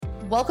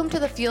Welcome to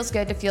the Feels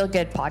Good to Feel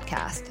Good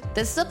podcast.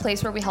 This is a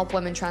place where we help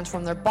women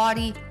transform their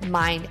body,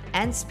 mind,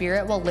 and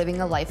spirit while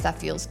living a life that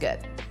feels good.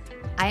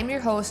 I am your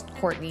host,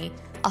 Courtney,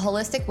 a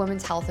holistic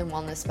women's health and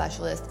wellness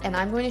specialist, and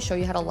I'm going to show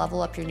you how to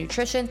level up your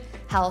nutrition,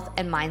 health,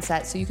 and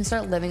mindset so you can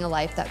start living a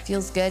life that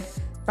feels good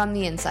from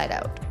the inside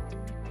out.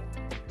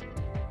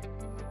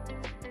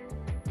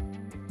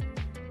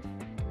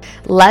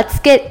 Let's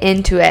get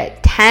into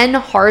it. 10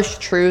 harsh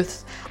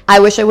truths I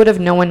wish I would have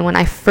known when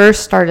I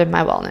first started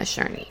my wellness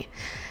journey.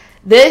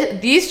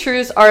 These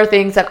truths are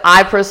things that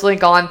I've personally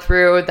gone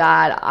through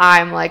that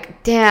I'm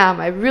like, damn,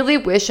 I really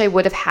wish I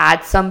would have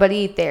had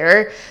somebody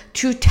there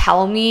to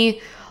tell me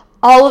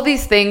all of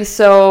these things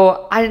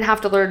so I didn't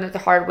have to learn it the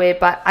hard way,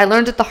 but I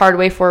learned it the hard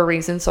way for a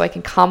reason so I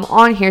can come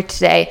on here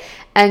today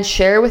and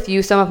share with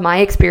you some of my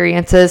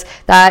experiences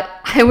that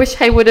I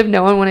wish I would have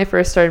known when I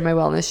first started my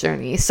wellness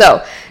journey.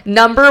 So,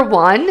 number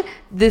one,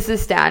 this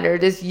is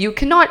standard, is you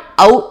cannot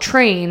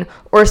out-train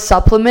or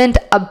supplement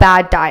a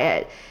bad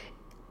diet.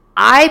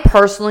 I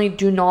personally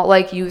do not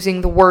like using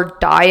the word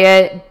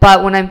diet,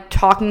 but when I'm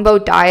talking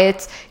about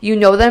diets, you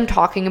know that I'm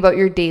talking about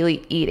your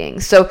daily eating.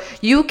 So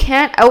you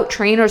can't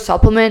out-train or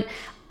supplement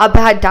a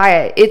bad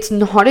diet. It's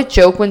not a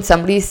joke when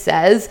somebody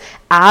says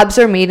abs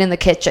are made in the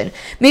kitchen.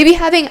 Maybe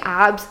having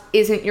abs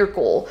isn't your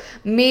goal.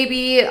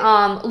 Maybe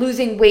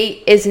losing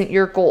weight isn't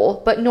your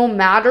goal. But no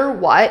matter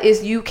what,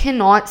 is you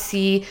cannot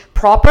see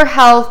proper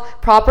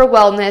health, proper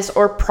wellness,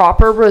 or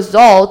proper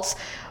results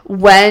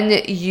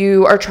when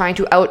you are trying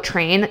to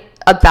out-train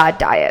a bad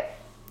diet.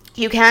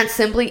 You can't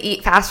simply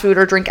eat fast food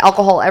or drink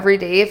alcohol every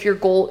day if your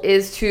goal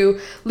is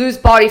to lose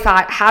body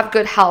fat, have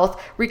good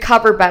health,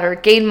 recover better,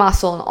 gain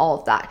muscle, and all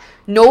of that.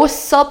 No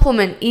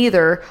supplement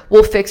either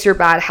will fix your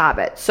bad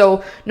habit.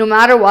 So no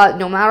matter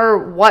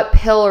what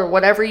pill or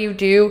whatever you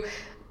do,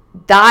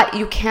 that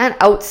you can't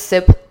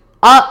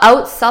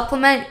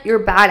out-supplement your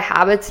bad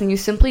habits, and you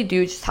simply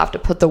do just have to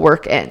put the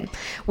work in.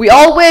 We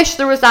all wish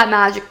there was that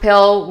magic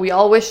pill. We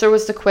all wish there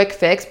was the quick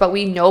fix, but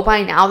we know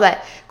by now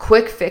that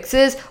quick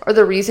fixes are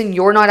the reason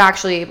you're not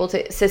actually able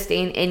to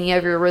sustain any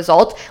of your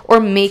results or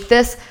make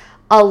this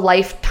a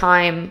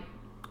lifetime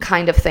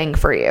kind of thing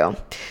for you.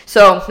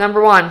 So,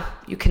 number one,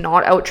 you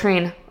cannot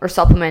out-train or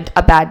supplement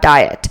a bad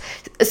diet.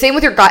 Same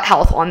with your gut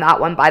health on that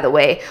one, by the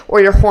way,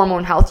 or your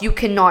hormone health. You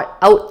cannot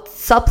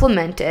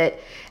out-supplement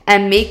it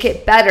and make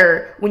it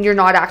better when you're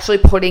not actually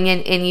putting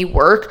in any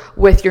work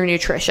with your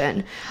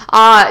nutrition.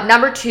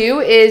 Number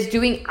two is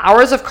doing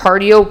hours of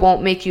cardio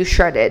won't make you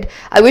shredded.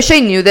 I wish I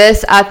knew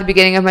this at the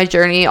beginning of my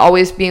journey,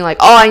 always being like,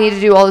 oh, I need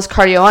to do all this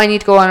cardio, I need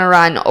to go on a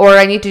run, or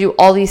I need to do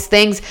all these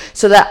things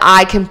so that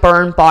I can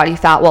burn body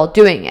fat while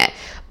doing it.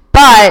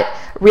 But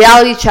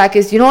reality check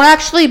is you don't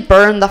actually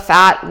burn the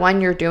fat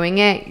when you're doing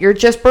it. You're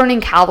just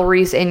burning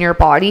calories in your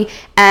body,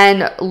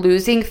 and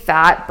losing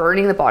fat,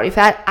 burning the body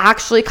fat,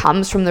 actually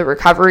comes from the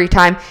recovery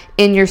time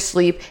in your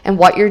sleep and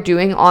what you're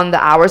doing on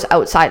the hours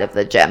outside of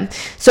the gym.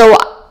 So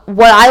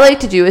what I like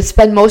to do is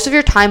spend most of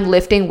your time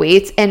lifting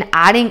weights and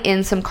adding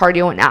in some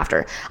cardio and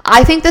after.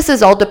 I think this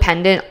is all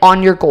dependent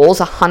on your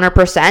goals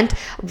 100%.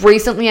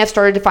 Recently, I've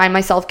started to find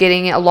myself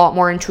getting a lot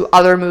more into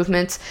other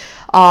movements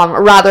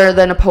rather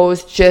than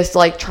opposed just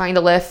like trying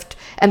to lift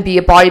and be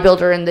a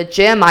bodybuilder in the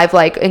gym. I've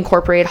like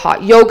incorporated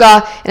hot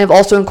yoga, and I've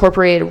also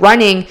incorporated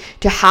running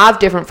to have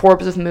different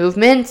forms of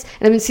movements.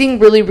 And I've been seeing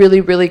really,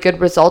 really, really good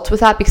results with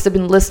that because I've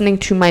been listening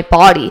to my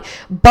body.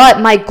 But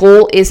my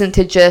goal isn't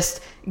to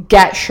just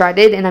get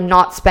shredded, and I'm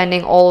not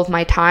spending all of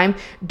my time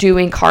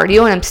doing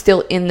cardio, and I'm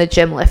still in the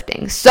gym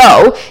lifting.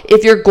 So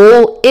if your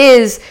goal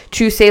is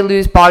to say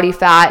lose body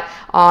fat,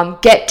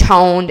 get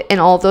toned, and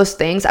all those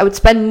things, I would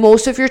spend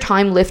most of your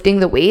time lifting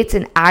the weights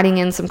and adding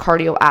in some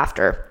cardio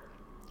after.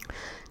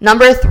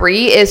 Number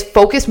three is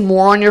focus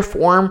more on your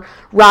form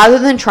rather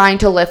than trying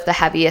to lift the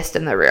heaviest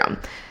in the room.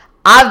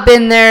 I've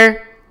been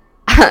there.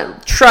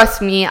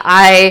 Trust me,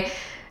 I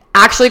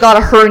actually got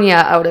a hernia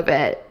out of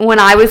it. When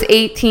I was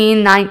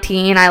 18,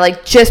 19, I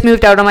like just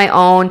moved out on my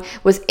own,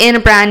 was in a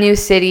brand new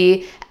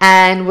city,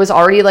 and was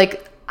already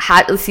like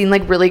had seen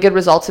like really good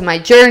results in my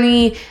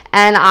journey.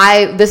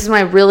 And this is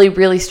when I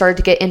really started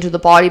to get into the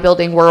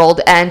bodybuilding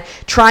world and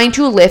trying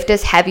to lift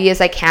as heavy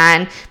as I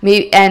can.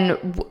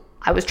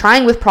 I was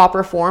trying with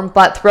proper form,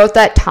 but throughout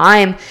that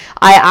time,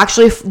 I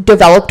actually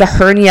developed a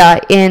hernia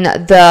in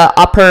the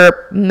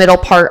upper middle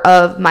part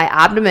of my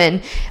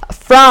abdomen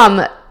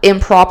from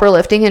improper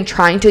lifting and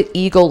trying to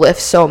ego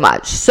lift so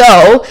much.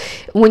 So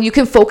when you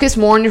can focus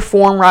more on your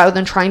form rather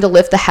than trying to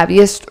lift the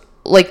heaviest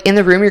like in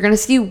the room, you're going to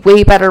see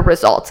way better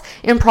results.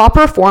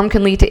 Improper form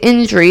can lead to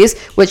injuries,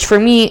 which for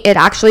me, it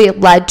actually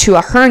led to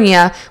a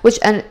hernia, which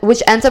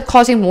ends up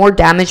causing more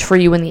damage for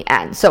you in the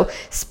end. So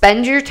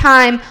spend your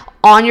time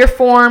on your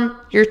form,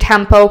 your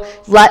tempo,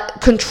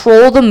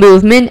 control the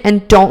movement,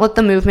 and don't let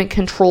the movement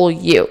control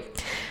you.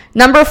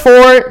 Number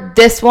four,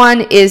 this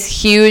one is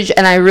huge,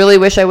 and I really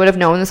wish I would have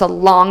known this a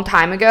long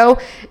time ago.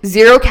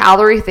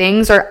 0-calorie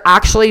things are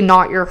actually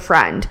not your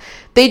friend.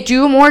 They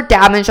do more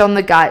damage on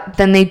the gut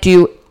than they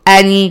do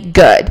any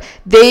good.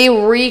 They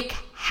wreak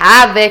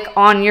havoc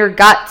on your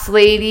guts,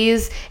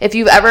 ladies. If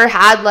you've ever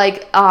had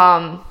like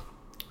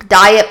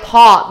diet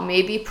pop,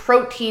 maybe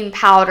protein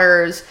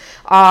powders,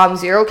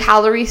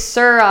 0-calorie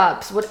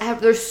syrups,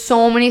 whatever. There's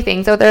so many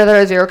things out there that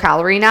are 0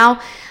 calorie now.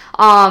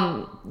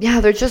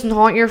 They're just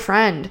not your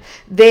friend.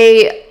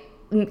 It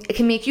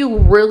can make you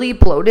really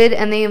bloated,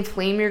 and they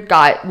inflame your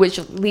gut, which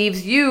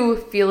leaves you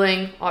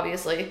feeling,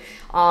 obviously,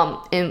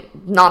 not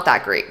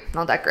that great.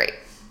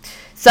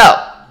 So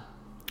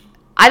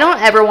I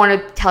don't ever want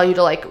to tell you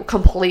to like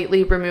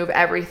completely remove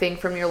everything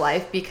from your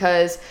life,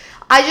 because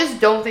I just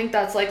don't think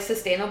that's like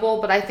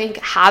sustainable. But I think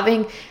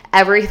having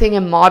everything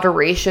in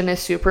moderation is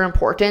super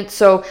important.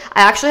 So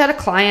I actually had a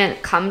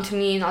client come to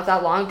me not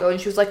that long ago, and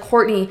she was like,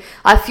 Courtney,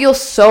 I feel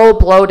so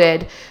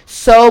bloated.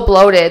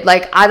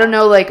 Like, I don't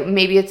know, like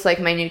maybe it's like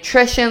my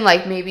nutrition,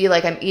 like maybe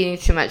like I'm eating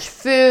too much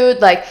food.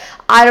 Like,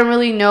 I don't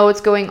really know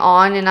what's going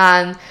on.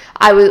 And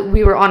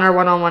we were on our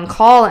one-on-one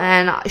call,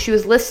 and she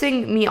was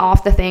listing me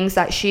off the things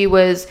that she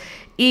was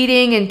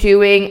eating and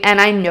doing. And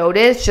I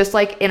noticed just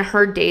like in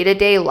her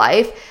day-to-day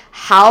life,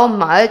 how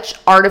much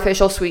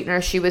artificial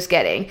sweetener she was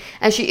getting.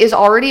 And she is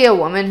already a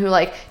woman who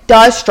like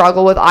does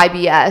struggle with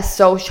IBS,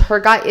 so her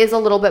gut is a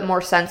little bit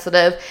more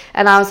sensitive.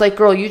 And I was like,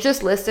 girl, you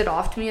just listed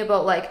off to me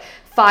about like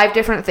 5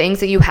 different things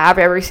that you have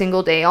every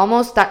single day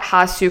almost that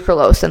has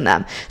sucralose in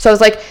them. So I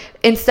was like,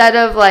 instead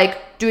of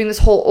like doing this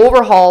whole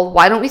overhaul,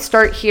 why don't we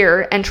start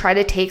here and try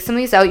to take some of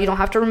these out? You don't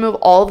have to remove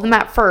all of them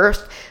at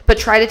first, but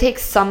try to take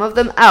some of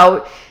them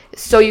out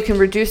so you can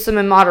reduce them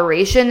in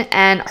moderation.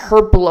 And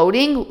her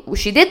bloating,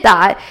 she did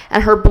that,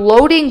 and her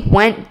bloating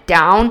went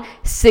down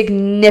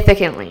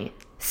significantly.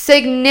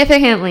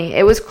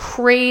 It was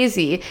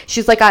crazy.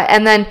 She's like,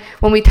 and then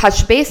when we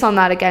touched base on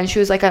that again, she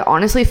was like, I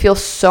honestly feel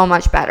so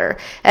much better.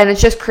 And it's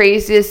just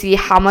crazy to see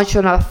how much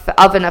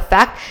of an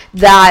effect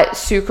that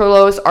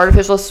sucralose,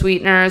 artificial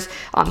sweeteners,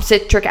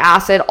 citric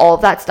acid, all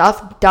of that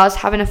stuff does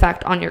have an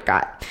effect on your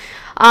gut.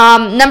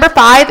 Number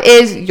 5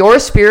 is your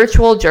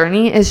spiritual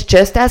journey is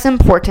just as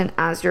important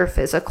as your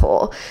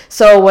physical.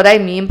 So what I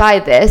mean by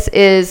this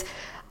is,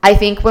 I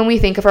think when we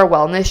think of our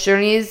wellness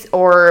journeys,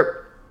 or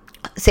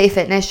say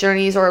fitness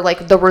journeys, or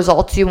like the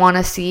results you want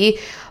to see,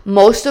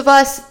 most of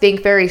us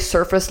think very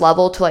surface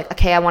level to like,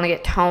 okay, I want to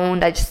get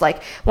toned. I just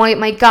like want to get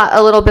my gut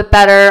a little bit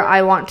better.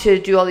 I want to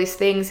do all these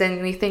things.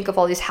 And we think of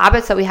all these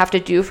habits that we have to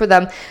do for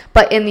them.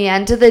 But in the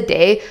end of the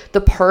day,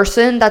 the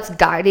person that's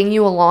guiding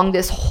you along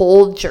this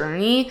whole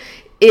journey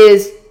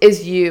is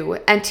you.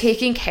 And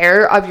taking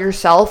care of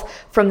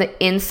yourself from the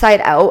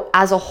inside out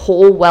as a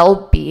whole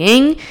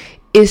well-being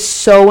is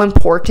so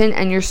important,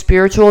 and your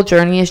spiritual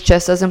journey is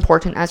just as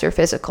important as your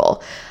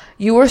physical.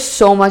 You are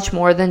so much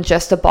more than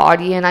just a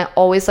body. And I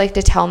always like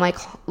to tell my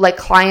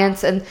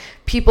clients and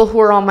people who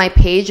are on my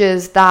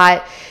pages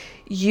that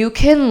you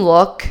can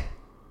look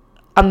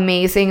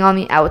amazing on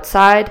the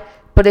outside,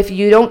 but if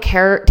you don't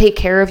take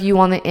care of you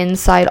on the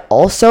inside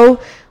also,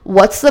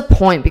 what's the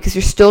point? Because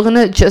you're still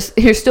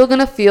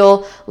gonna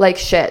feel like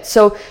shit.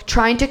 So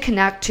trying to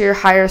connect to your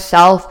higher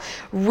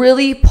self,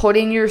 really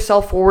putting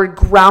yourself forward,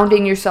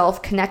 grounding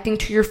yourself, connecting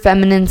to your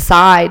feminine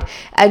side,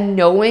 and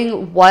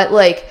knowing what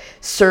like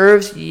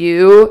serves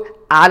you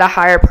at a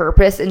higher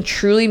purpose and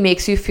truly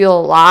makes you feel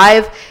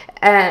alive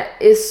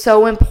is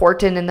so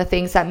important in the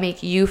things that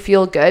make you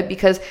feel good.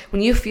 Because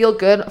when you feel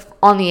good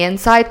on the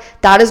inside,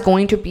 that is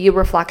going to be a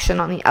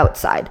reflection on the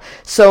outside.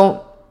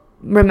 So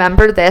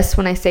remember this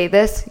when I say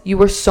this,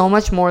 you are so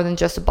much more than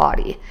just a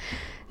body.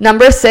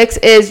 Number 6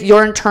 is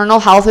your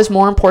internal health is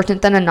more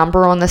important than a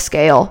number on the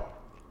scale.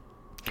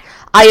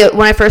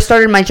 When I first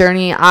started my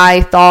journey,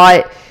 I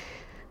thought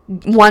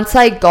once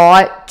I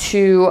got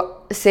to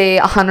say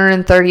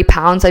 130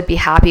 pounds, I'd be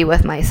happy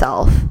with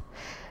myself.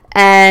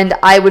 And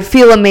I would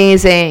feel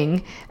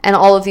amazing and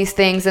all of these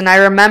things. And I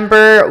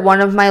remember one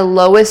of my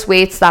lowest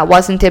weights that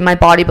wasn't in my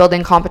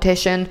bodybuilding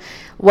competition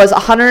was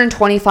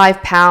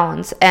 125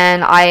 pounds.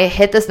 And I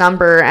hit this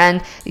number,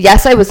 and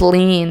yes, I was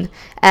lean.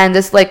 And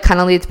this like kind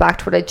of leads back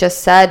to what I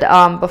just said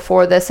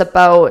before this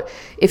about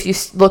if you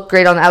look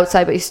great on the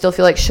outside, but you still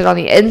feel like shit on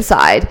the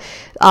inside.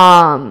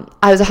 I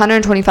was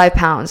 125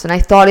 pounds, and I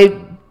thought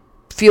I'd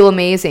feel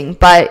amazing.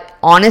 But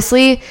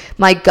honestly,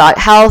 my gut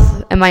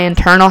health and my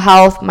internal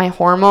health, my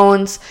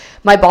hormones,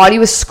 my body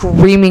was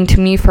screaming to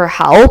me for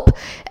help.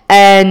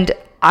 And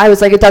I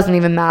was like, it doesn't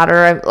even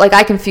matter.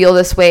 I can feel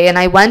this way. And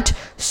I went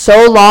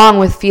so long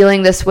with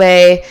feeling this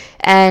way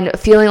and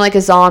feeling like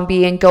a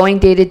zombie and going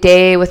day to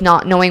day with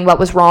not knowing what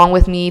was wrong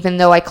with me, even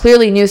though I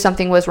clearly knew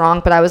something was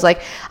wrong. But I was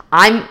like,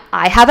 I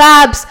have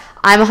abs.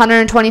 I'm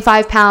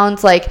 125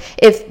 pounds. Like,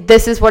 if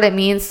this is what it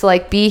means to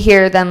like be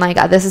here, then like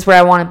this is where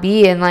I want to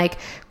be. And like,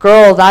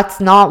 girl, that's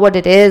not what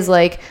it is.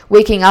 Like,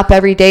 waking up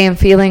every day and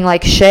feeling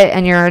like shit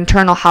and your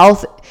internal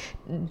health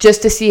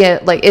just to see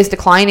it like is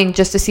declining,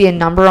 just to see a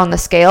number on the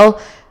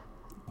scale,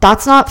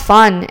 that's not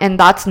fun. And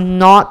that's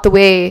not the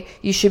way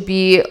you should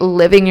be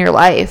living your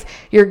life.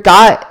 Your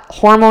gut,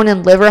 hormone,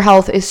 and liver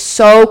health is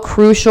so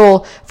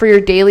crucial for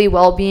your daily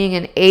well-being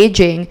and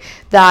aging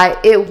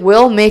that it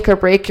will make or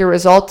break your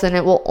results. And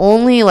it will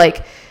only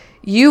like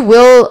you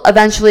will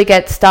eventually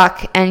get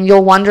stuck and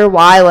you'll wonder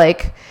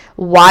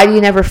why do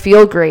you never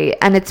feel great?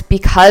 And it's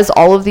because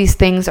all of these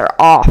things are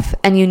off,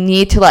 and you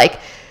need to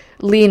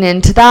lean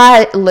into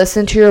that,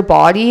 listen to your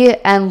body,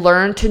 and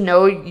learn to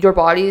know your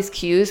body's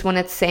cues when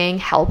it's saying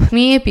help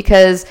me,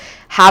 because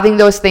having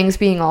those things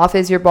being off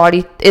is your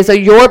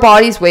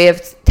body's way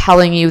of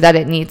telling you that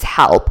it needs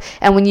help.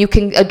 And when you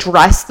can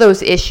address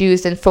those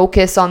issues and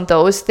focus on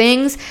those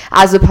things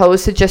as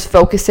opposed to just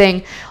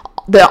focusing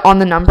on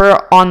the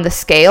number on the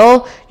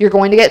scale, you're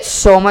going to get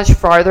so much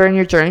farther in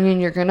your journey, and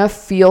you're going to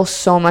feel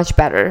so much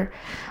better.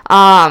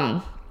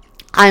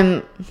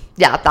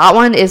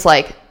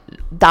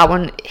 That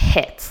one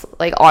hits,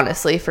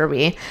 honestly, for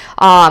me.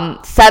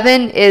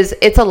 7 is,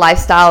 it's a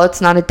lifestyle.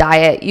 It's not a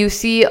diet. You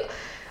see,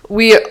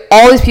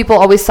 all these people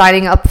always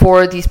signing up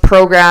for these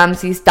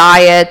programs, these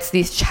diets,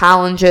 these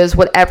challenges,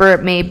 whatever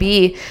it may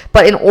be.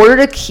 But in order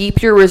to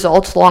keep your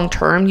results long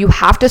term, you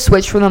have to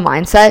switch from the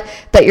mindset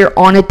that you're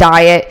on a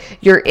diet,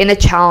 you're in a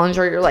challenge,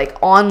 or you're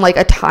on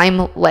a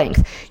time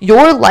length.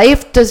 Your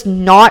life does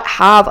not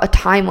have a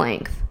time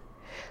length.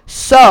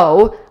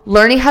 So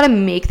learning how to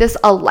make this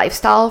a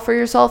lifestyle for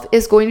yourself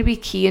is going to be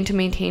key into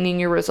maintaining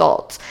your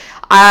results.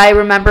 I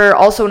remember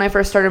also when I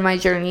first started my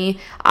journey,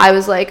 I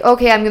was like,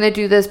 okay, I'm going to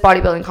do this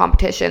bodybuilding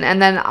competition.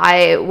 And then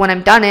when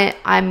I'm done it,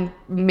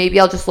 maybe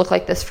I'll just look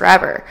like this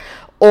forever.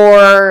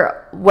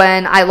 Or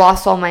when I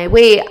lost all my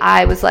weight,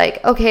 I was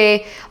like,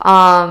 okay,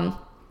 I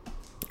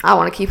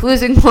want to keep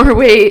losing more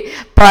weight.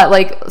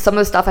 But some of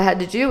the stuff I had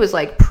to do was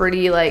I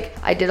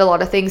did a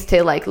lot of things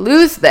to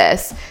lose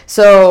this.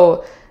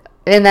 So,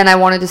 and then I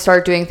wanted to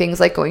start doing things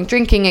like going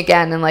drinking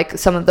again and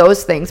some of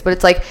those things. But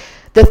it's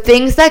the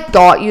things that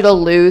got you to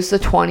lose the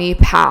 20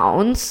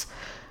 pounds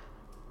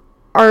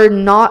are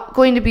not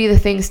going to be the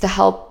things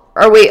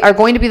are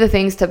going to be the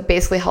things to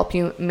basically help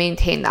you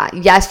maintain that.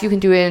 Yes, you can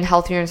do it in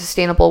healthier and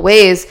sustainable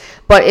ways,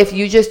 but if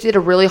you just did a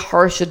really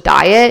harsh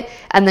diet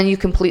and then you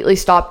completely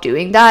stopped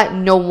doing that,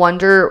 no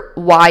wonder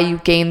why you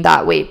gained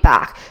that weight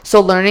back.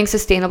 So learning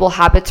sustainable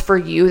habits for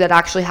you that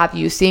actually have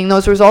you seeing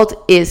those results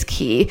is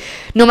key.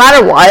 No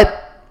matter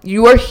what,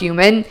 you are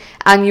human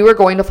and you are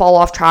going to fall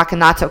off track,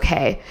 and that's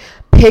okay.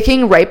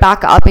 Picking right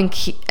back up and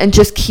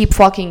just keep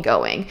fucking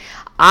going.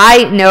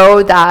 I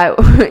know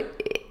that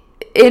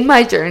in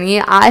my journey,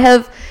 I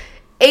have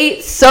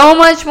ate so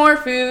much more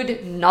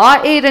food,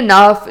 not ate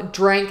enough,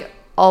 drank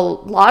a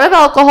lot of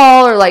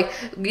alcohol, or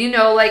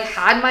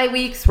had my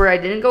weeks where I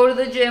didn't go to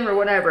the gym or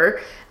whatever.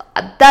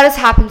 That has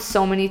happened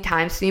so many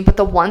times to me, but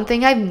the one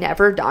thing I've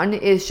never done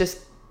is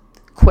just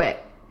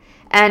quit.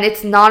 And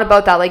it's not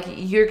about that.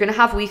 You're going to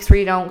have weeks where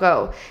you don't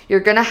go. You're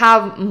going to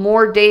have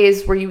more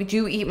days where you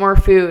do eat more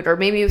food, or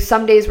maybe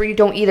some days where you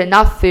don't eat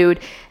enough food.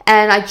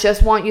 And I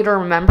just want you to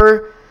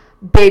remember,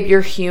 babe,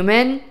 you're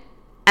human.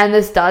 And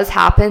this does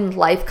happen.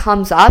 Life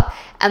comes up.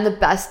 And the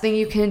best thing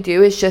you can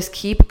do is just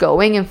keep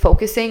going and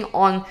focusing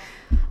on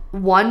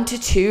 1 to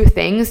 2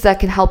 things that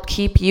can help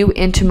keep you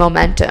into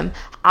momentum.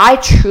 I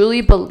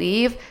truly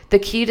believe the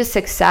key to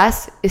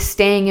success is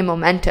staying in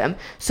momentum.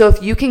 So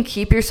if you can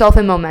keep yourself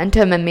in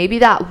momentum, and maybe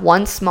that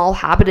one small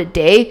habit a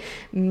day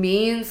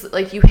means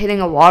you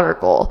hitting a water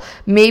goal.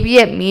 Maybe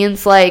it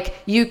means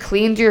you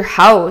cleaned your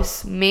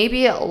house.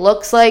 Maybe it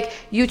looks like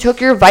you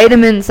took your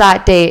vitamins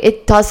that day.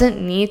 It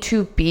doesn't need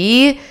to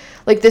be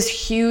this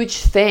huge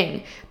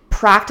thing.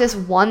 Practice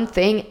one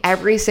thing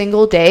every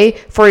single day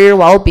for your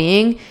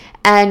well-being,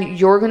 and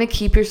you're going to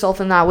keep yourself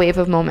in that wave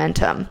of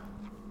momentum.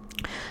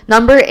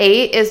 Number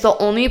 8 is the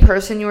only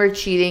person you are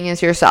cheating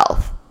is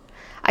yourself.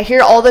 I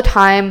hear all the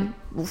time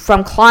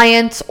from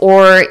clients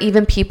or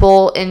even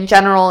people in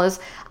general is,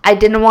 I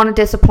didn't want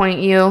to disappoint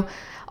you,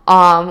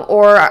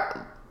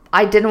 or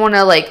I didn't want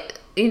to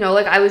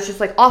I was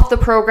just off the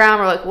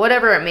program, or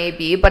whatever it may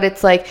be. But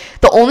it's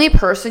the only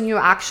person you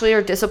actually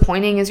are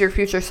disappointing is your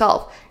future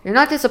self. You're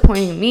not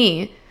disappointing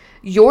me.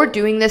 You're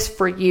doing this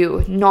for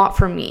you, not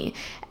for me.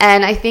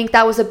 And I think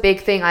that was a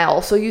big thing I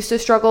also used to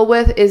struggle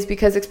with, is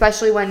because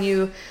especially when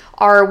you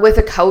are with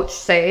a coach,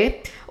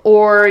 say,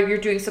 or you're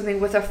doing something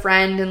with a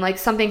friend and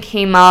something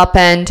came up,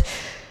 and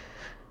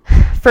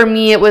for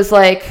me it was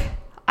I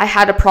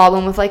had a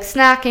problem with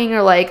snacking,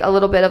 or a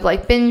little bit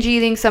of binge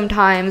eating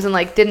sometimes,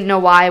 and didn't know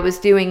why I was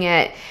doing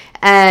it,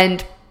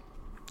 and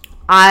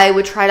I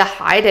would try to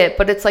hide it,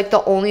 but it's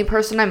the only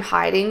person I'm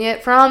hiding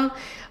it from.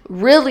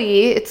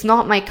 Really, it's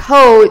not my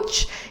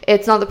coach.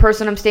 It's not the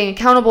person I'm staying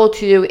accountable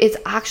to. It's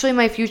actually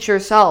my future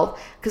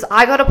self, because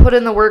I got to put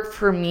in the work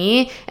for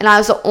me, and I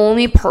was the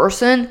only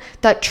person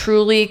that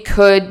truly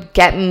could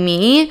get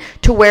me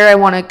to where I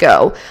want to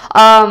go.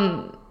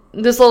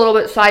 This is a little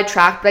bit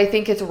sidetracked, but I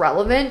think it's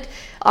relevant.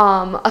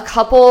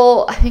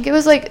 I think it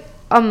was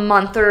a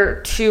month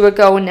or 2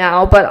 ago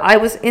now, but I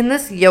was in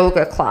this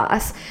yoga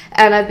class,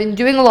 and I've been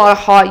doing a lot of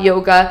hot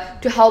yoga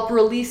to help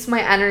release my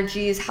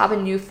energies, have a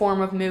new form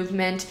of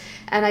movement.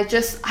 And I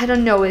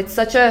don't know, it's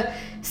such a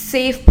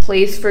safe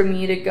place for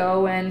me to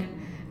go and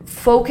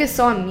focus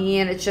on me,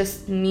 and it's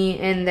just me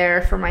in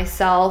there for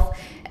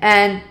myself.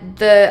 And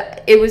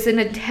it was an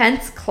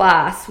intense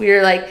class. We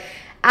were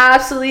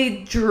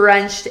absolutely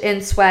drenched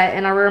in sweat.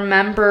 And I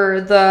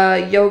remember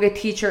the yoga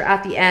teacher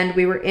at the end,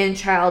 we were in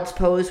child's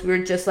pose. We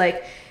were just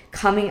like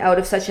coming out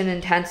of such an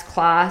intense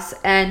class,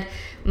 and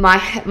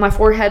my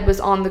forehead was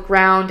on the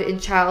ground in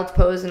child's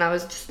pose, and I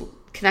was just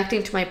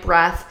connecting to my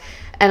breath.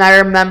 And I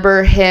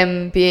remember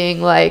him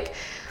being like,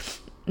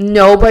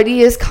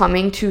 nobody is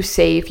coming to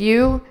save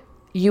you.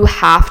 You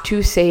have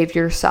to save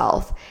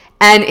yourself.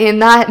 And in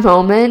that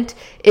moment,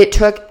 it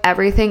took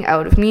everything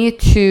out of me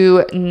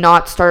to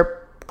not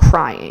start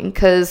crying,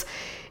 because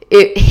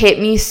it hit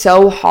me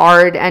so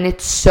hard. And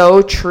it's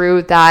so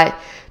true that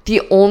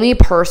the only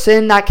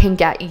person that can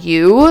get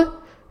you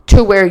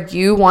to where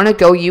you want to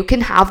go, you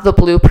can have the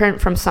blueprint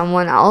from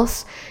someone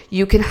else,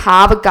 you can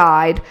have a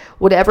guide,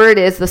 whatever it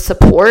is, the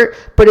support,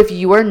 but if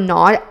you are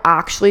not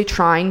actually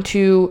trying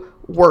to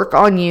work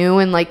on you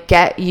and like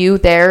get you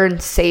there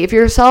and save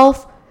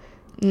yourself,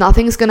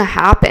 nothing's gonna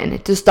happen.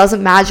 It just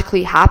doesn't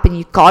magically happen.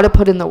 You gotta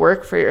put in the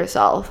work for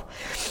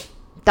yourself.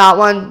 That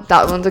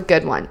one's a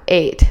good one.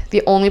 8,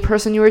 the only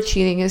person you are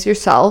cheating is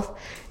yourself,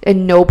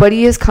 and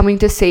nobody is coming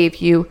to save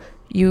you.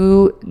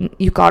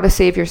 You gotta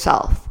save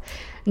yourself.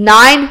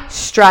 9,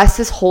 stress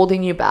is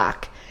holding you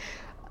back.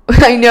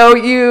 I know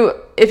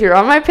if you're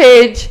on my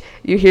page,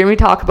 you hear me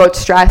talk about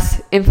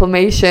stress,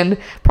 inflammation,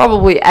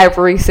 probably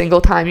every single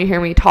time you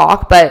hear me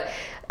talk, but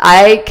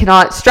I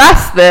cannot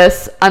stress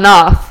this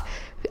enough.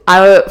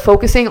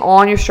 Focusing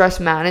on your stress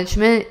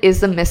management is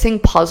the missing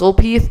puzzle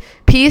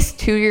piece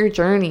to your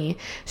journey.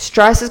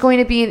 Stress is going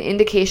to be an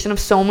indication of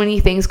so many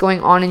things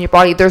going on in your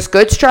body. There's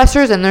good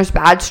stressors and there's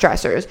bad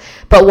stressors.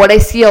 But what I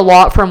see a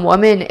lot from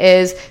women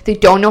is they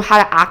don't know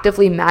how to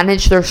actively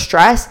manage their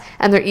stress,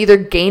 and they're either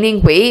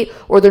gaining weight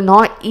or they're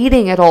not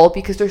eating at all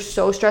because they're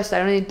so stressed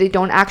out and they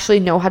don't actually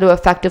know how to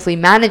effectively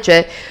manage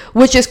it,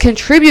 which is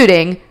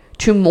contributing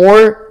to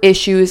more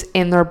issues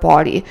in their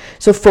body.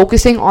 So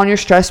focusing on your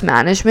stress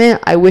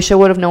management, I wish I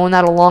would have known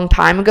that a long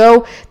time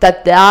ago,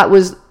 that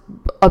was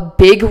a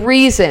big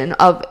reason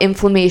of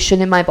inflammation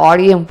in my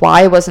body and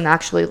why I wasn't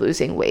actually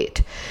losing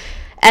weight.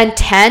 And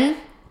 10,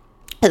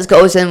 this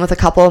goes in with a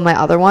couple of my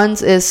other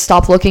ones, is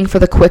stop looking for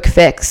the quick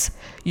fix.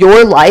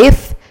 Your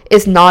life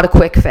is not a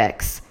quick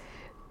fix.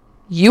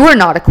 You are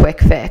not a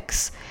quick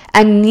fix,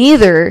 and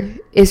neither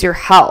is your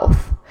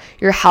health.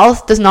 Your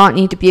health does not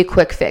need to be a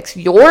quick fix.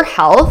 Your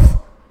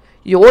health,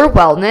 your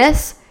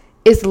wellness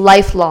is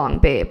lifelong,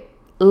 babe.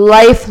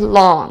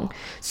 Lifelong.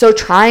 So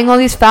trying all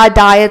these fad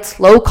diets,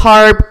 low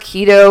carb,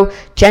 keto,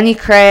 Jenny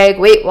Craig,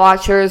 Weight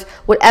Watchers,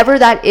 whatever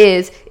that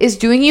is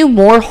doing you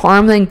more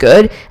harm than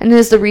good. And it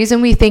is the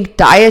reason we think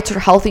diets or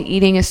healthy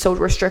eating is so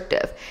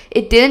restrictive.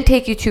 It didn't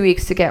take you 2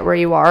 weeks to get where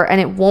you are, and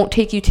it won't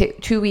take you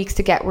 2 weeks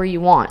to get where you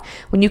want.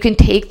 When you can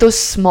take those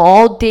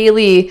small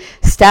daily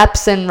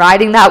steps and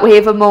riding that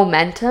wave of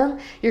momentum,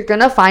 you're going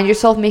to find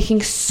yourself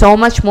making so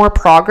much more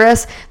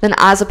progress than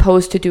as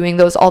opposed to doing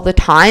those all the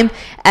time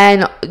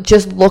and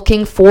just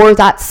looking for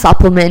that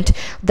supplement,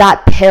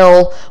 that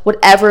pill,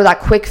 whatever, that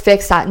quick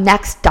fix, that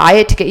next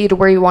diet to get you to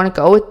where you want to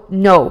go.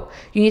 No,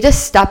 you need to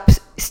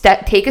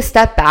take a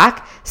step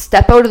back,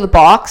 step out of the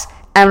box.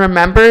 And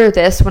remember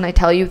this when I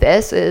tell you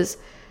this is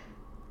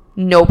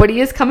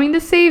nobody is coming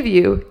to save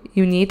you.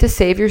 You need to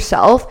save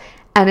yourself,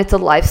 and it's a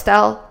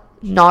lifestyle,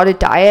 not a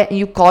diet. And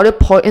you got to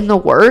put in the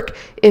work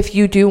if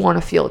you do want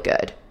to feel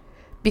good,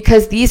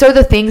 because these are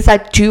the things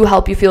that do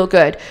help you feel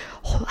good.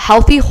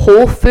 Healthy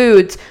whole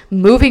foods,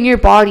 moving your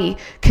body,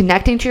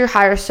 connecting to your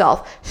higher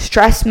self,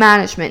 stress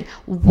management,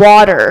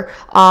 water,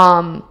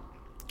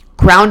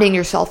 grounding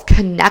yourself,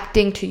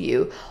 connecting to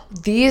you.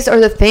 These are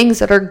the things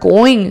that are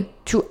going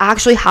to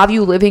actually have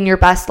you living your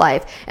best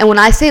life. And when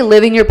I say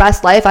living your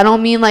best life, I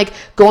don't mean like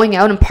going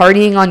out and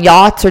partying on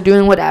yachts or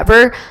doing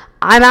whatever.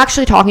 I'm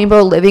actually talking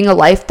about living a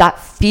life that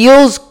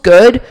feels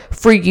good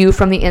for you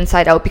from the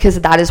inside out, because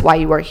that is why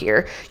you are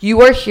here.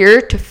 You are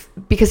here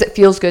because it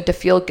feels good to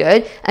feel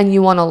good, and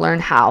you want to learn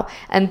how.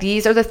 And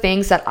these are the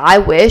things that I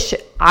wish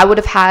I would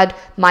have had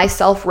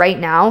myself right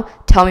now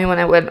tell me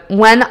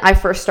when I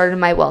first started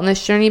my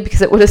wellness journey,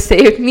 because it would have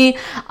saved me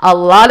a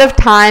lot of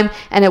time,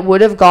 and it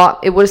would have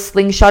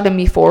slingshotted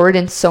me forward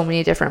in so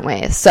many different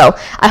ways. So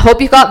I hope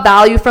you got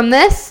value from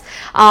this.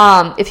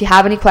 If you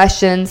have any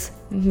questions,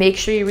 make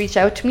sure you reach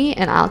out to me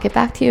and I'll get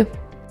back to you.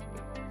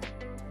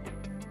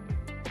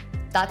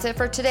 That's it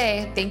for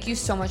today. Thank you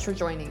so much for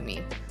joining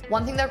me.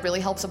 One thing that really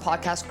helps a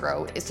podcast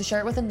grow is to share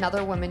it with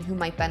another woman who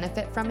might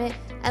benefit from it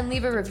and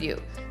leave a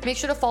review. Make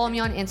sure to follow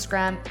me on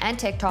Instagram and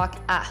TikTok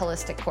at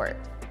Holistic Court.